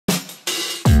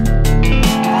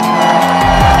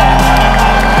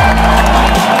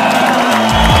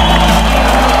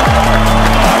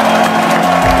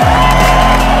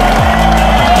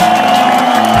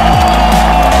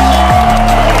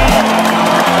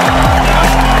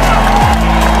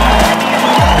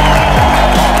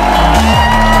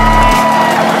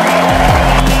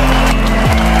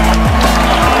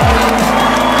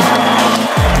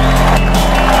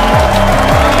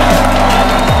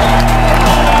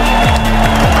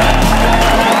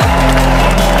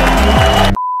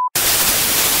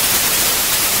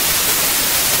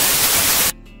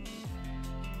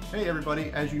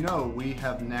everybody. As you know, we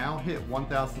have now hit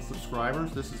 1,000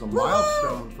 subscribers. This is a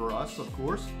milestone for us, of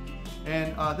course.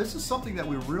 And this is something that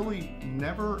we really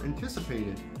never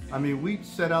anticipated. I mean, we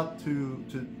set out to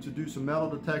do some metal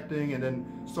detecting and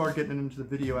then start getting into the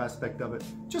video aspect of it.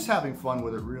 Just having fun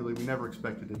with it, really. We never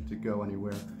expected it to go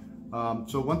anywhere.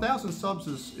 So 1,000 subs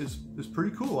is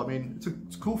pretty cool. I mean,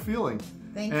 it's a cool feeling.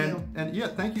 Thank you. And yeah,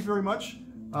 thank you very much.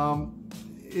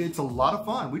 It's a lot of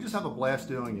fun. We just have a blast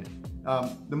doing it.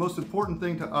 The most important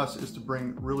thing to us is to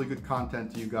bring really good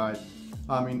content to you guys.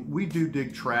 I mean, we do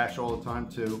dig trash all the time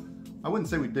too. I wouldn't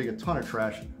say we dig a ton of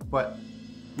trash, but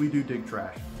we do dig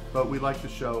trash. But we like to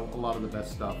show a lot of the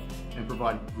best stuff and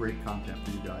provide great content for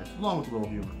you guys, along with a little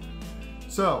humor.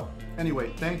 So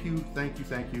anyway, thank you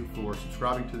for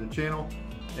subscribing to the channel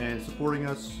and supporting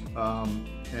us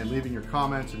and leaving your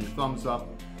comments and your thumbs up.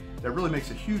 That really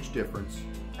makes a huge difference.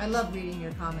 I love reading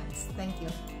your comments. Thank you.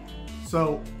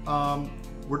 So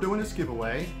we're doing this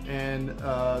giveaway, and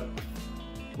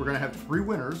we're going to have 3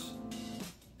 winners.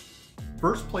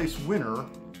 First place winner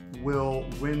will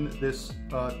win this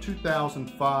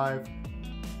 2005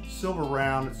 silver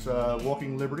round. It's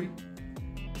Walking Liberty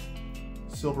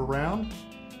silver round.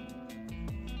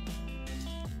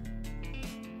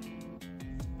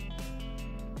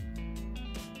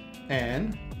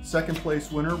 And second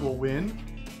place winner will win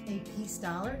a peace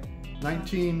dollar.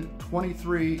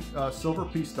 1923 silver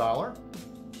peace dollar.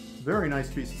 Very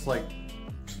nice piece. It's like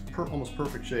almost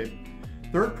perfect shape.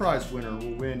 Third prize winner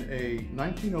will win a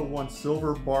 1901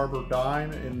 silver barber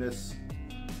dime in this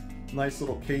nice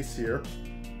little case here.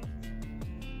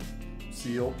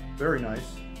 Sealed. Very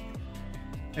nice.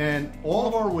 And all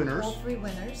of our winners, all 3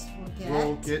 winners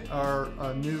will get our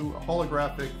new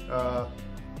holographic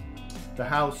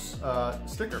TheHouse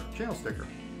sticker, channel sticker.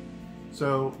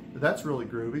 So that's really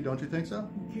groovy, don't you think so?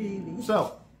 Groovy.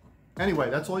 So anyway,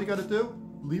 that's all you got to do.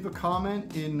 Leave a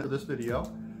comment in this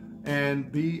video and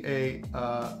be a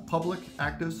public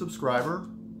active subscriber,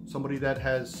 somebody that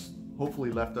has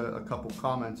hopefully left a couple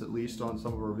comments at least on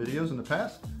some of our videos in the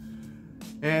past.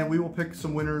 And we will pick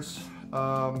some winners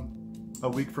a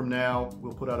week from now.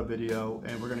 We'll put out a video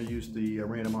and we're going to use the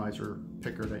randomizer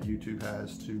picker that YouTube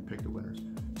has to pick the winners.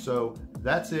 So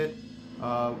that's it.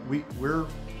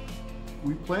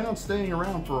 We plan on staying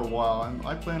around for a while, and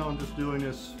I plan on just doing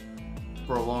this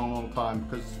for a long time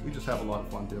because we just have a lot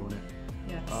of fun doing it.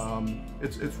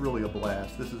 Yes. It's really a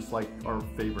blast. This is like our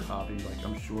favorite hobby, like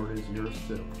I'm sure it is yours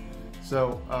too.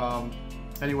 So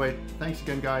anyway, thanks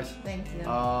again, guys. Thank you.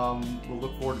 We'll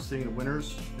look forward to seeing the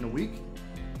winners in a week,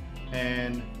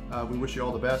 and we wish you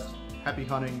all the best. Happy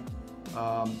hunting.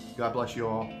 God bless you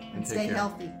all, and take care. Stay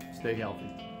healthy. Stay healthy.